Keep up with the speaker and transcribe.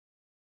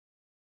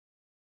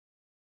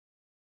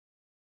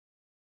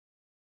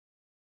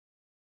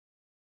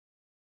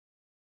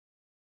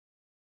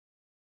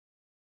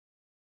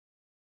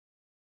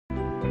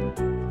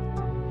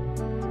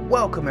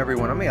Welcome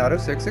everyone, I'm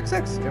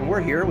Ayato666, and we're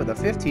here with a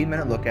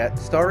 15-minute look at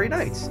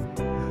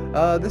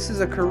StarryNights. This is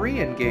a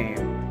Korean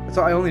game.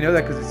 So I only know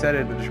that because it said it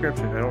in the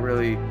description. I don't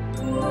really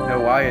know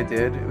why it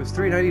did. It was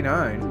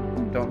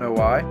 $3.99. Don't know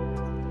why.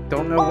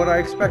 Don't know what I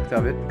expect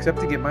of it,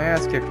 except to get my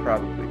ass kicked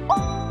probably.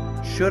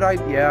 Should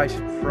I? Yeah, I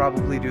should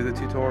probably do the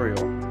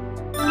tutorial.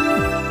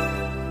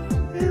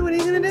 What are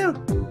you gonna do?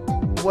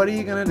 What are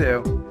you gonna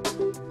do?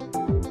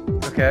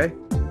 Okay,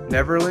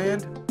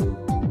 Neverland.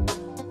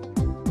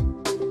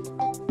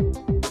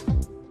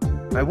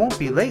 I won't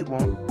be late,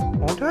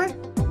 won't I?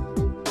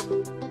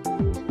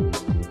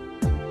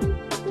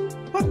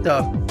 What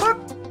the fuck?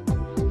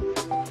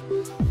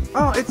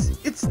 Oh,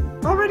 it's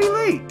already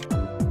late.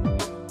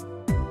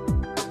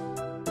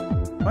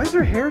 Why is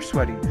her hair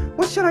sweating?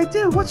 What should I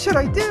do? What should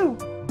I do?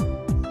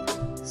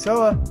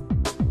 So,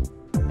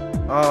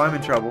 oh, I'm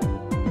in trouble.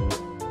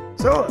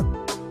 So,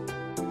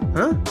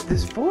 huh?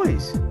 This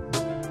voice.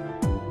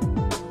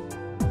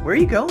 Where are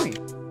you going?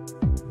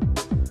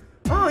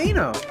 Oh,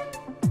 Eno.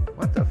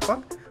 What the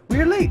fuck?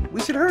 We're late.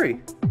 We should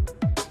hurry.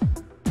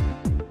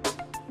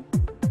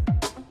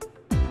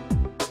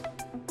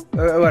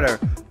 Whatever.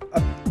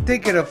 I'm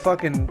thinking of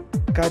fucking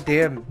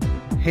goddamn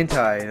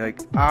hentai.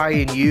 Like, I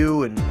and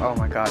you and... Oh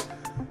my god.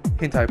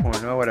 Hentai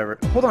porn. Oh, whatever.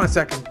 Hold on a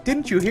second.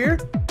 Didn't you hear?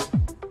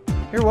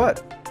 Hear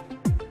what?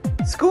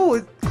 School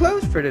is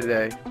closed for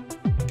today.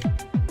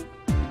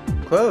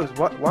 Closed?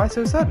 What? Why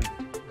so sudden?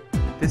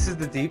 This is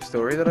the deep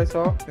story that I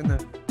saw in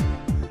the...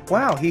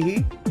 Wow, hee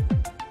hee.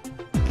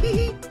 Hee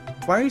hee.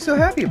 Why are you so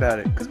happy about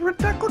it? Because we're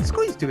not going to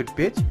school, you stupid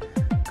bitch.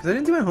 Because I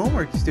didn't do my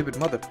homework, you stupid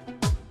mother.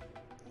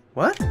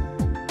 What?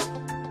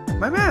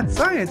 My math,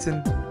 science,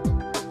 and...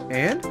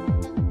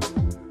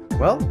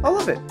 Well, all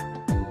of it.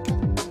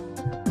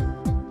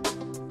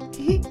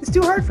 It's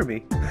too hard for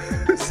me.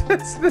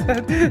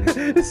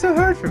 It's so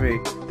hard for me.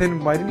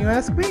 Then why didn't you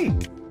ask me?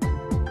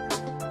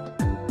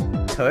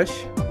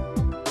 Tush.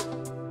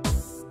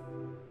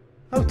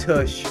 Oh,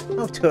 tush.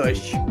 Oh,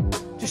 tush.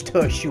 Just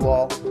tush, you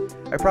all.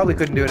 I probably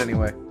couldn't do it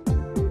anyway.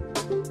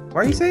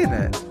 Why are you saying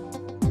that?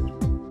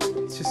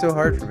 It's just so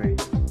hard for me.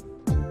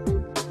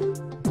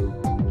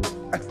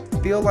 I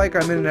feel like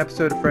I'm in an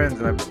episode of Friends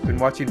and I've been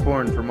watching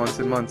porn for months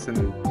and months and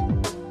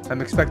I'm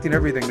expecting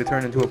everything to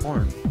turn into a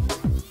porn.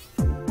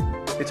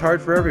 It's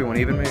hard for everyone,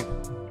 even me.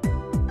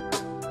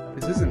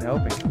 This isn't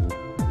helping.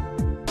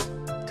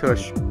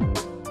 Tush.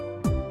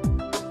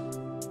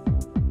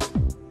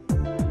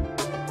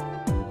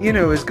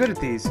 Eno is good at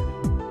these.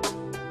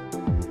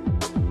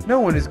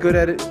 No one is good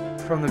at it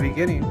from the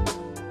beginning.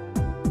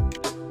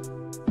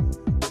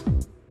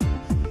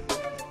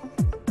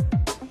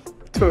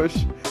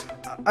 Tush.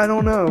 I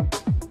don't know.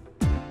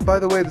 By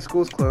the way, the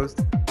school's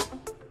closed.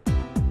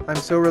 I'm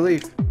so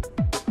relieved.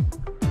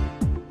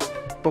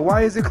 But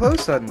why is it closed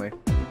suddenly?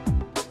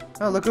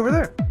 Oh, look over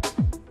there.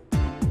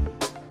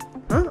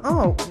 Huh?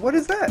 Oh, what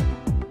is that?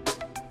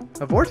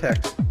 A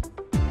vortex.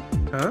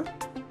 Huh?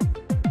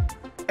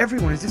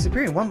 Everyone is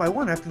disappearing one by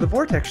one after the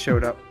vortex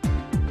showed up.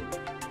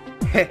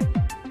 Heh.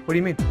 What do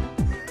you mean?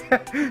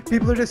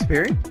 People are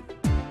disappearing?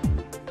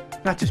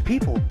 Not just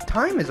people.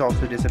 Time is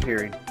also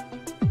disappearing.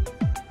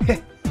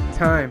 Heh.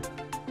 Time.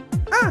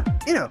 Ah!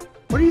 Eno,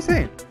 what are you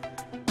saying?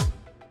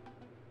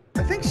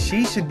 I think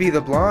she should be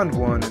the blonde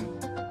one, and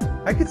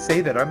I could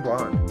say that I'm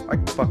blonde. I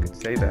can fucking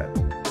say that.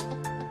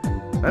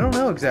 I don't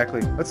know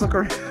exactly. Let's look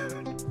around.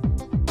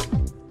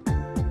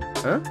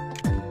 Huh?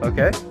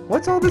 Okay.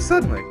 What's all this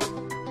suddenly?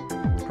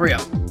 Hurry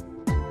up.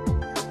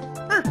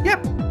 Ah,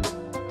 yep.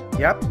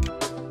 Yep.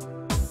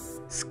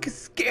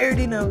 Scared,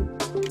 Eno.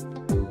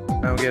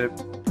 I don't get it.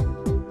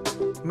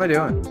 What am I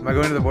doing? Am I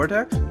going to the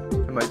vortex?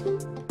 Am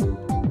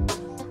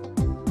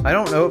I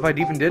don't know if I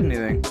even did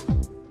anything.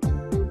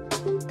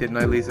 Didn't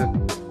I, Lisa?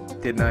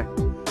 Didn't I?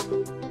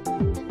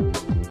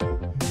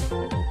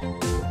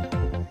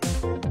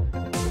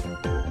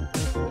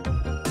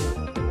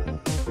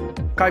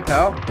 Kai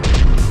pal.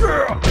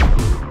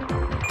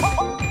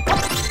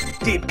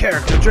 Deep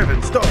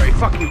character-driven story.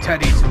 Fuck you,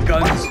 teddies and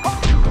guns.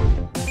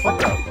 What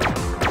the?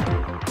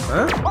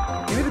 Huh?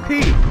 Give me the P.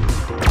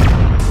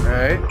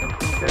 Alright.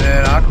 And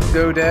then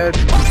Octodad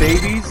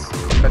babies.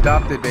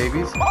 Adopted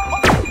babies.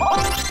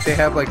 They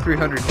have like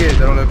 300 kids. I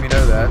don't know if you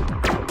know that.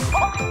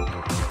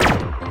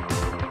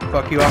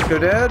 Fuck you,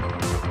 Octodad.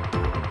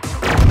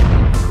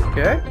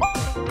 Okay.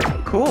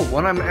 Cool.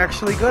 One I'm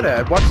actually good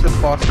at. Watch the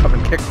boss come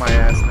and kick my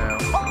ass now.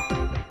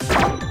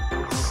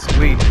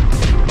 Sweet.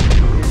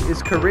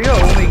 Is Korea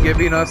only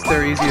giving us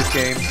their easiest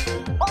games?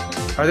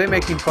 Are they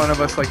making fun of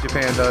us like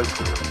Japan does?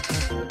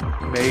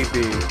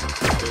 Maybe.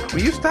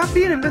 Will you stop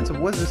being invincible?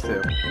 What does this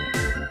do?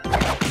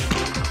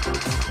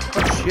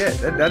 Oh shit,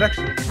 that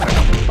actually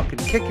fucking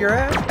kick your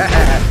ass?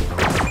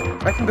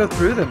 I can go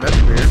through them,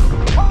 that's weird.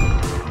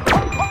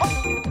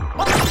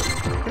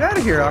 Get out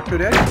of here,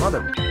 Octodad, you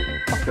mother.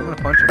 Fuck, I'm gonna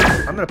punch him.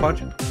 I'm gonna punch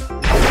him.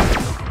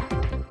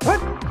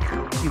 What?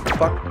 You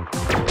fuck.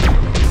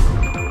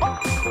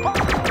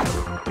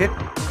 Hit.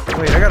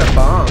 Wait, I got a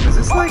bomb. Is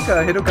this like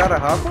a Hitogata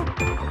Hapa?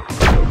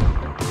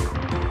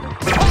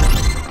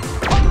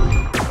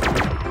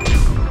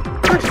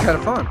 actually kind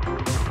of fun.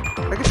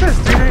 Like I said, it's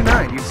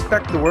 $3.99. You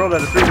expect the world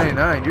out of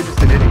 $3.99. You're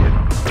just an idiot.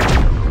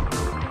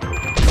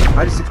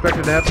 I just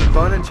expected to have some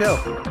fun and chill.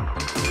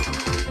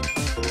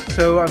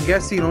 So I'm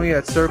guessing only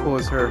that circle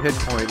is her hit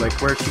point, like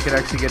where she could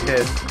actually get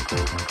hit.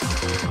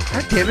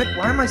 God damn it!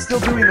 Why am I still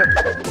doing that?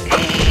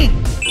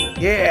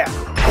 Yeah.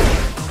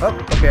 Oh,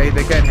 okay.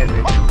 They can hit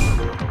me.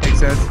 Makes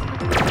sense.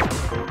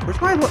 Where's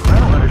my? I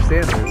don't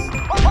understand this.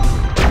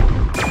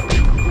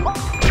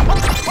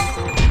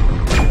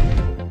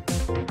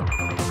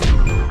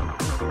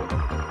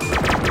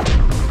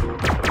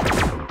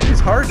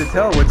 It's hard to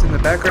tell what's in the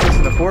background, what's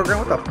in the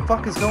foreground. What the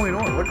fuck is going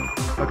on? What?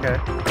 Okay.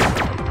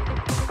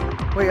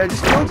 Wait, I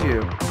just killed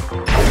you.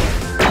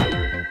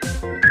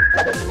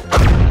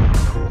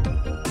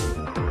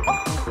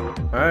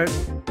 Alright.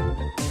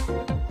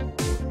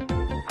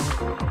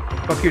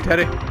 Fuck you,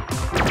 Teddy.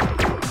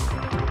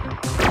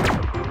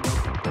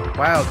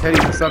 Wow,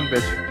 Teddy's a son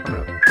bitch.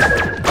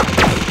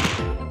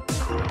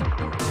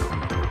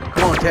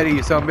 Come on, Teddy,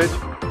 you son bitch.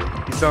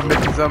 You son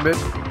bitch, you son bitch.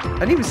 I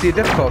didn't even see a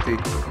difficulty.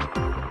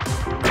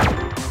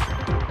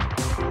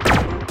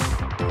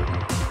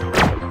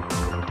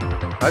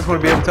 I just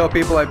want to be able to tell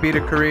people I beat a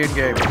Korean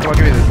game. Come on,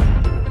 give me this.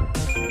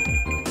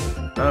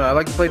 I don't know, I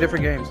like to play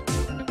different games.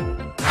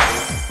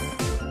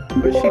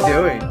 What is she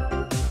doing?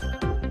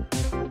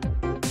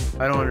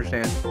 I don't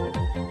understand.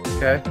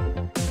 Okay.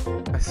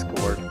 I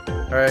scored.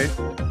 Alright.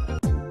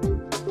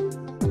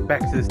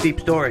 Back to this deep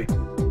story.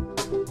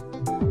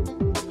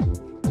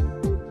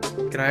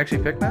 Can I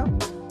actually pick now?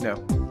 No.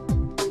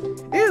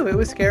 Ew, it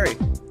was scary.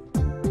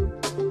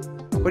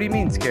 What do you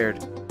mean scared?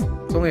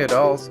 It's only a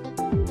doll's.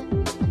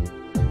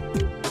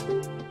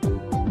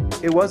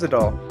 It was a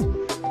doll.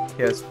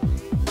 Yes.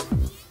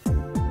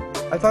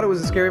 I thought it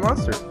was a scary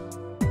monster.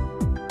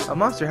 A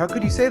monster? How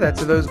could you say that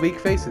to those weak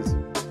faces?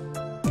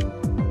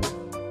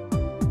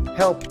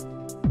 Help.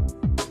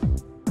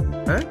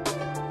 Huh?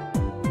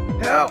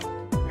 Help!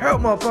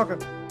 Help, motherfucker!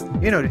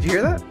 You know, did you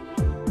hear that?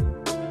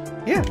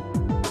 Yeah.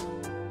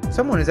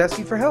 Someone is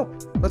asking for help.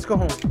 Let's go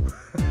home.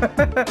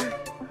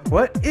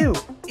 What? Ew.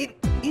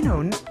 You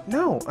know,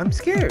 no, I'm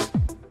scared.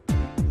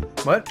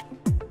 What?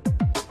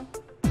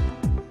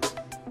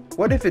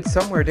 What if it's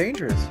somewhere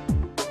dangerous?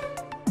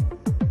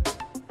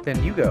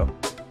 Then you go.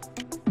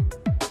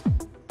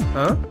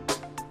 Huh?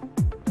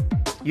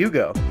 You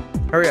go.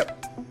 Hurry up.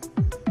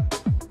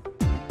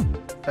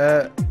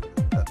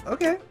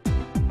 Okay.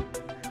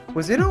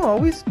 Was it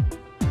always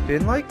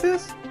been like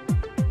this?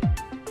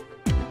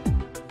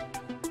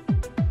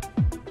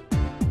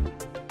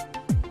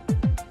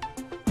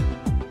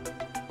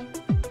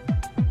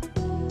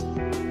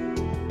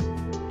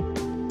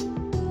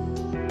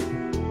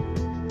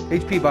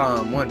 HP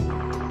bomb 1.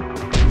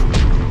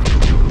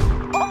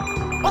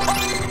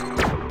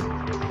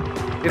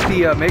 If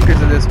the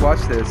makers of this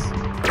watch this,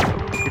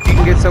 if you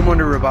can get someone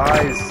to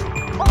revise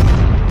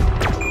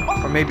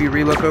or maybe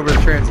relook over the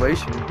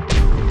translation.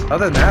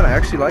 Other than that, I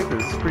actually like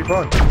this. It's pretty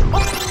fun.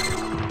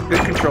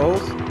 Good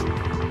controls.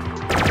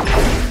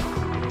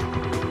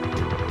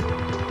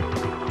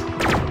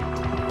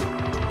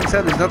 Like I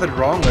said, there's nothing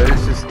wrong with it.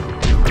 It's just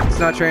it's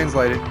not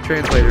translated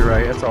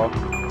right. That's all.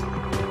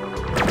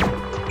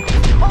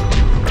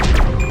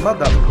 Love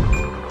that.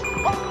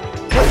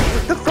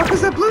 What the fuck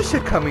is that blue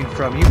shit coming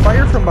from? You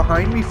fire from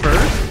behind me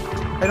first?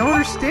 I don't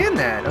understand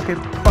that. Okay,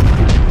 fuck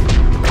you.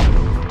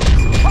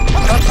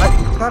 I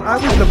thought I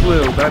was the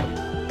blue, but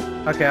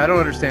okay, I don't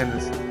understand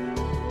this.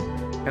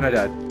 And I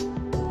died.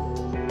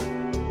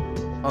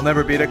 I'll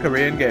never beat a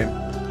Korean game.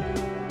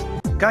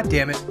 God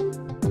damn it.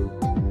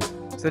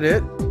 Is that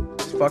it?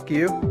 Just fuck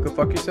you? Go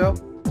fuck yourself?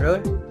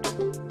 Really?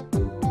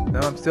 No,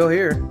 I'm still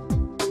here.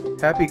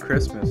 Happy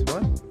Christmas.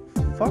 What?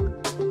 Fuck?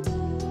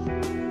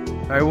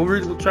 Alright,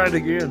 we'll try it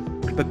again.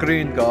 The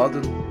Green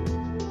Garden.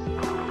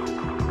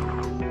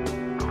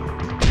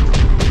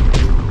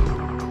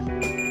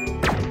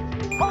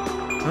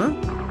 Huh?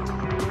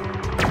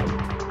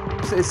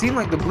 It seemed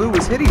like the blue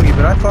was hitting me,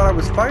 but I thought I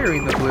was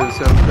firing the blue,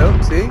 so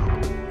nope, see?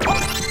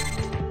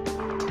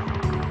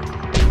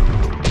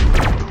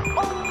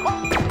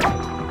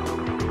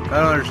 I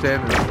don't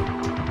understand this.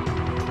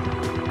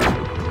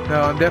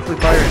 No, I'm definitely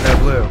firing that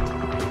blue.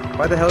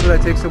 Why the hell did I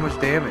take so much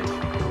damage?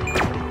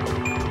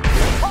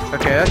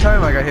 Okay, that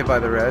time I got hit by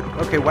the red.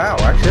 Okay, wow,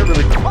 actually that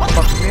really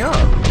fucked me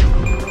up.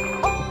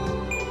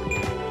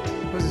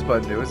 What's this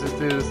button do? What's this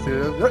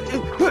do?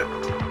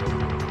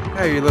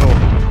 Hey, you little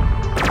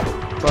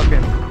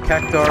fucking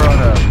cactar on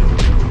a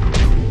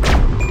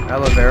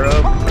aloe vera,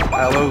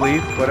 aloe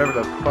leaf, whatever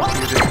the fuck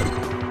you do.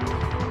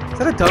 Is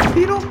that a dung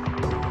beetle?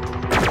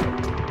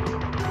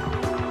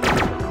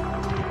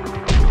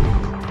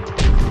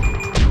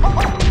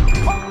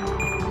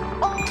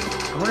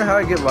 I wonder how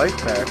I get life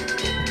back.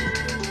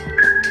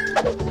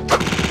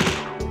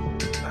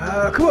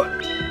 Come on!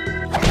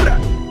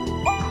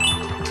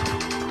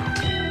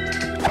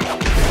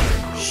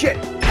 Shit!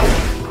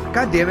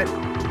 God damn it!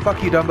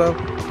 Fuck you, Dumbo.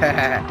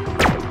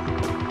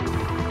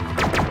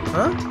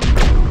 Huh?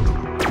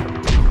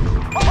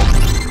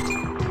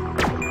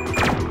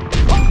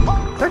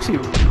 It's actually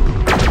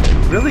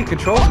really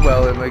controls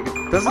well and like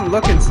it doesn't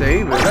look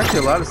insane, but there's actually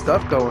a lot of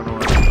stuff going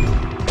on. It's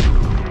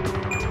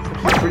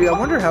actually pretty. I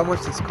wonder how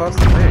much this costs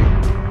to make.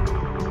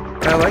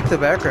 And I like the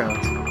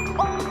backgrounds.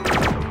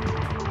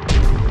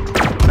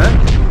 Huh?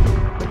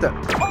 What the?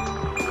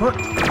 Come on.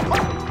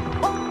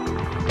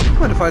 I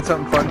want to find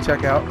something fun to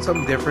check out,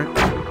 something different.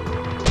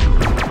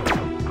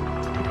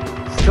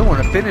 Still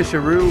want to finish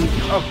Aru.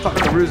 Oh fuck,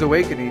 Aru's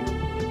Awakening.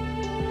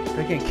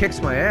 That game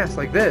kicks my ass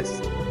like this.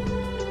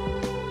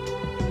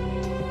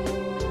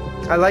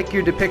 I like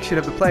your depiction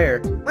of the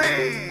player.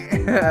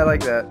 I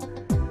like that.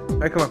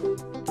 Alright, come on.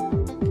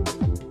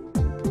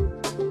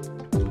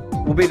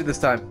 We'll beat it this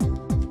time.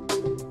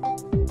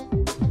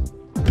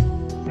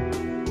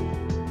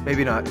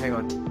 Maybe not. Hang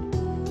on.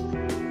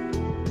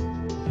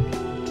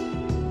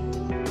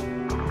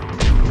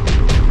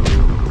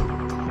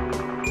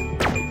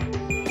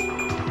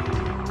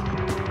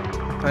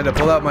 I had to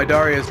pull out my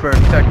Darius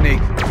Burst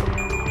technique.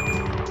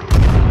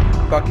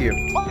 Fuck you.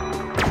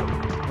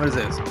 What is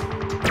this?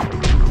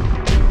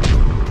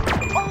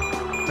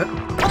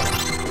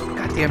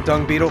 Goddamn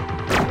dung beetle.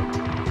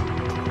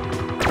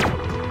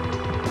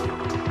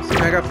 See,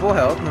 I got full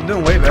health and I'm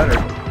doing way better.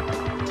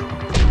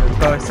 I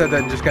thought I said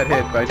that and just got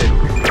hit, but I didn't.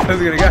 I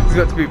was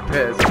about to be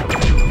pissed.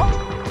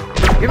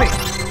 Give me!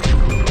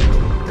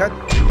 God,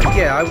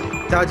 yeah,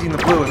 I'm dodging the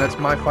blue and that's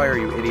my fire,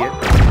 you idiot.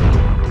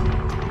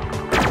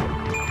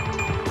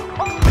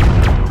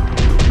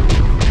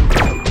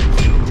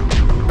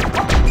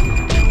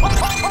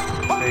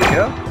 There you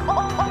go.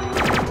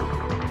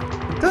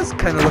 It does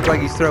kind of look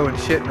like he's throwing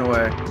shit in a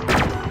way.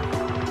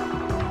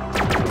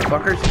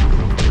 Fuckers.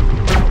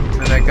 And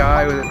then that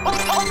guy with it.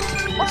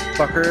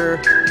 Fucker.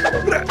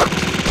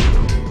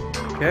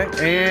 Okay,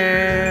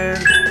 and...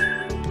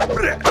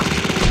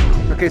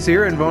 Okay, so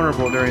you're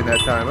invulnerable during that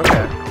time.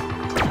 Okay.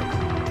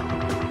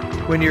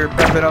 When you're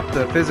pepping up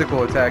the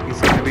physical attack, you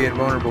seem to be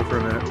invulnerable for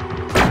a minute.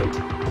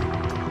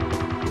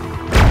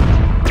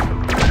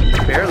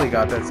 Barely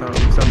got that some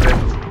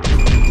bitch.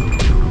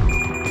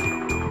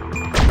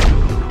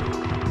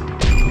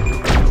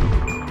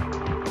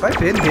 Have I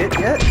been hit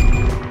yet?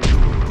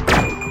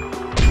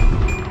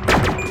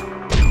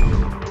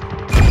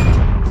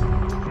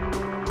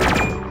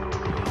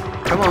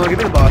 Come on, give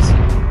me the boss.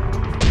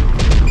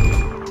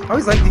 I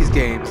always like these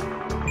games.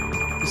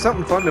 There's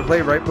something fun to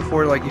play right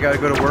before like you gotta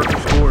go to work or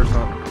school or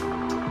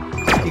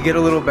something. You get a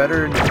little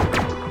better and you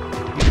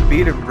can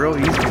beat them real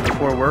easy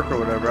before work or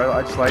whatever.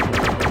 I just like them.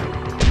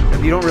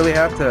 And you don't really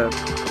have to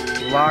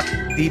lock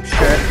deep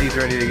strategies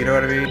or anything, you know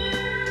what I mean?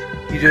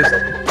 You just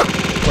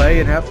play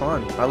and have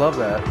fun. I love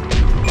that.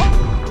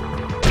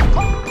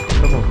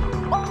 Come on.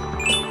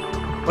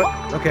 What?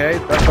 Okay,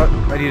 I thought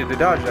I needed to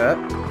dodge that.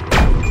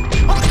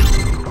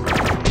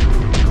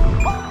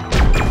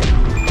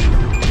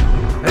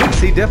 I didn't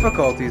see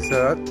difficulties,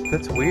 so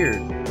that's weird.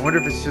 I wonder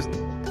if it's just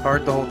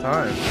hard the whole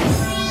time.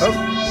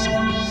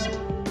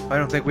 Oh! I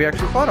don't think we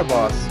actually fought a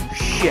boss.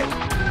 Shit!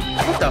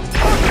 What the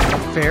fuck? A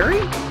fairy?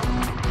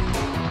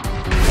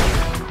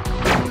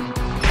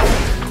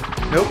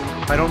 Nope.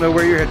 I don't know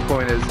where your hit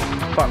point is.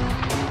 Fuck.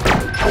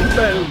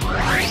 Boom!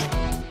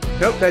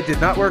 Nope, that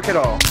did not work at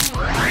all.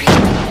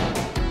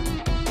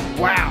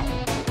 Wow!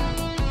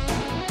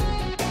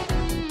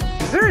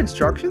 Is there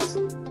instructions?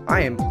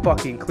 I am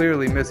fucking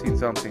clearly missing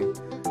something.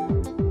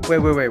 Wait.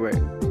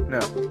 No.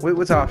 Wait,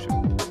 what's option?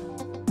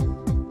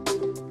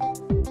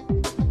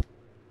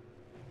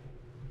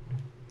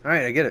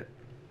 Alright, I get it.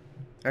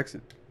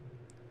 Exit.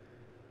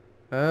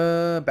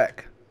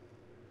 Back.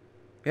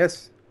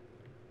 Yes.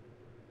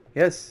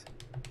 Yes.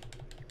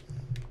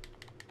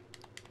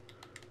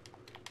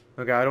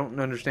 Okay, I don't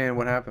understand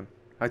what happened.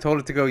 I told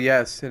it to go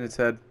yes, and it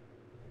said...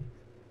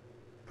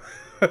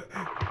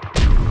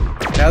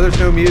 Now there's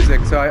no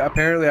music, so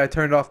apparently I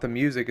turned off the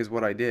music is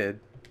what I did.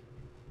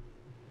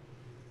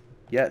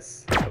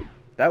 Yes.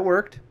 That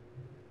worked.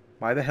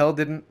 Why the hell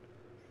didn't...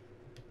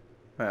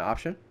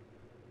 option?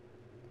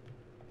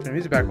 Turn the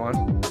music back on.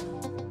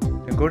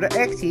 And go to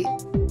exit.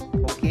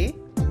 Okay.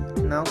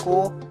 Now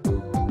go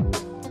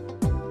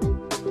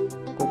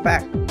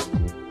back.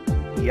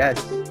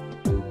 Yes.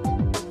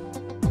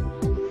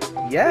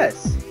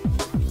 Yes.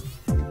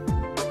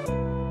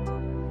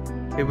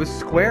 It was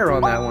square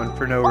on that one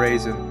for no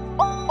reason.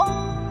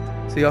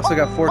 So you also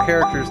got 4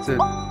 characters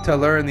to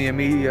learn the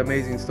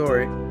amazing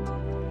story.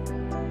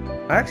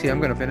 Actually, I'm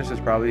gonna finish this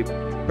probably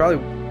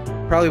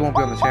won't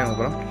be on the channel,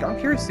 but I'm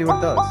curious to see what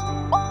it does.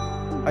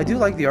 I do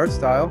like the art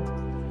style.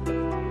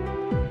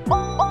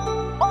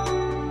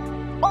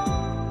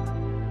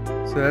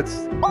 So that's,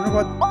 I wonder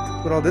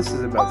what all this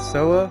is about.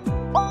 Soa,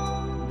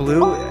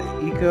 Blue,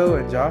 Eco,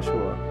 and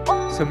Joshua.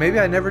 So maybe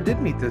I never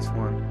did meet this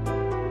one.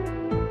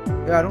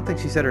 Yeah, I don't think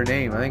she said her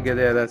name. I think,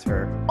 yeah, that's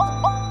her.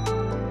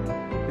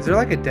 Is there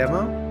like a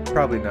demo?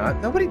 Probably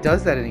not. Nobody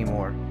does that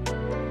anymore.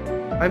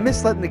 I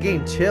miss letting the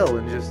game chill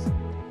and just...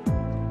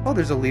 Oh,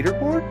 there's a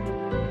leaderboard?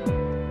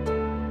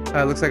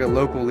 It looks like a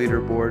local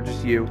leaderboard.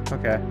 Just you.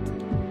 Okay.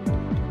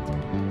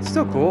 It's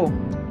still cool.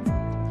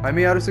 I'm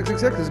Ayato666.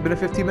 This has been a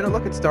 15-minute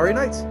look at Starry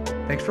Nights.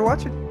 Thanks for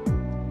watching.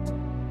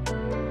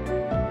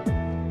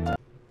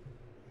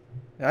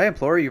 I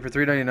implore you for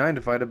 $3.99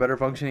 to find a better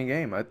functioning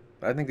game.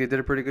 I think they did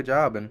a pretty good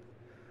job, and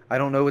I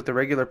don't know what the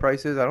regular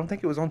price is. I don't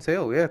think it was on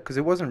sale, yeah, because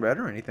it wasn't red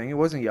or anything. It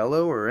wasn't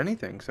yellow or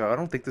anything, so I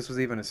don't think this was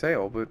even a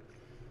sale, but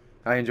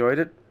I enjoyed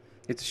it.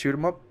 It's a shoot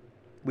 'em up.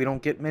 We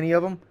don't get many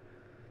of them,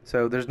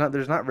 so there's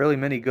not really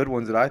many good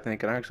ones that I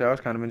think, and actually I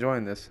was kind of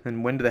enjoying this.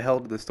 And when the hell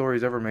did the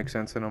stories ever make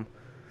sense in them?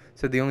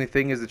 So the only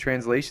thing is the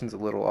translation's a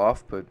little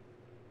off, but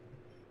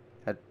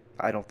I,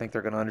 I don't think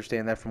they're going to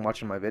understand that from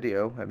watching my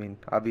video. I mean,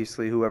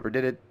 obviously whoever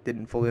did it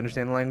didn't fully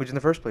understand the language in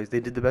the first place. They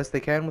did the best they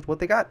can with what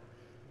they got.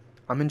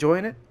 I'm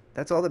enjoying it.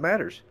 That's all that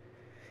matters.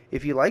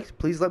 If you liked,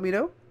 please let me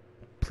know.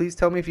 Please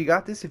tell me if you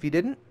got this, if you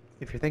didn't,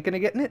 if you're thinking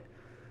of getting it.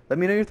 Let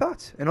me know your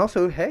thoughts. And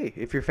also, hey,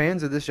 if you're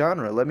fans of this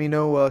genre, let me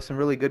know some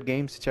really good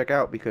games to check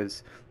out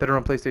because that are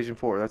on PlayStation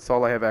 4. That's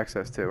all I have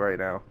access to right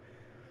now.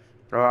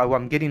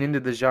 I'm getting into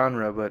the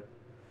genre, but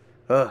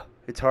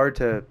it's hard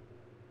to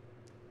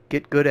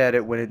get good at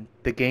it when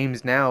the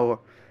games now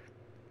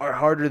are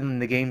harder than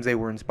the games they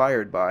were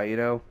inspired by, you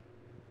know?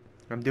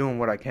 I'm doing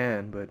what I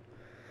can, but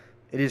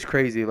it is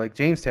crazy. Like,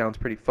 Jamestown's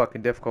pretty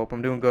fucking difficult.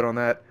 I'm doing good on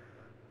that.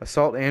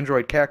 Assault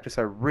Android Cactus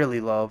I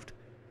really loved.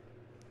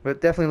 But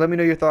definitely let me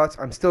know your thoughts.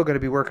 I'm still going to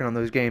be working on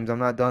those games. I'm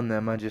not done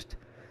them. I just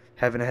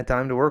haven't had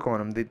time to work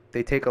on them.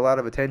 They take a lot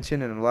of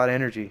attention and a lot of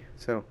energy.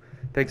 So,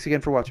 thanks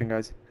again for watching,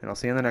 guys. And I'll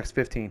see you in the next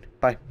 15.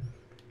 Bye.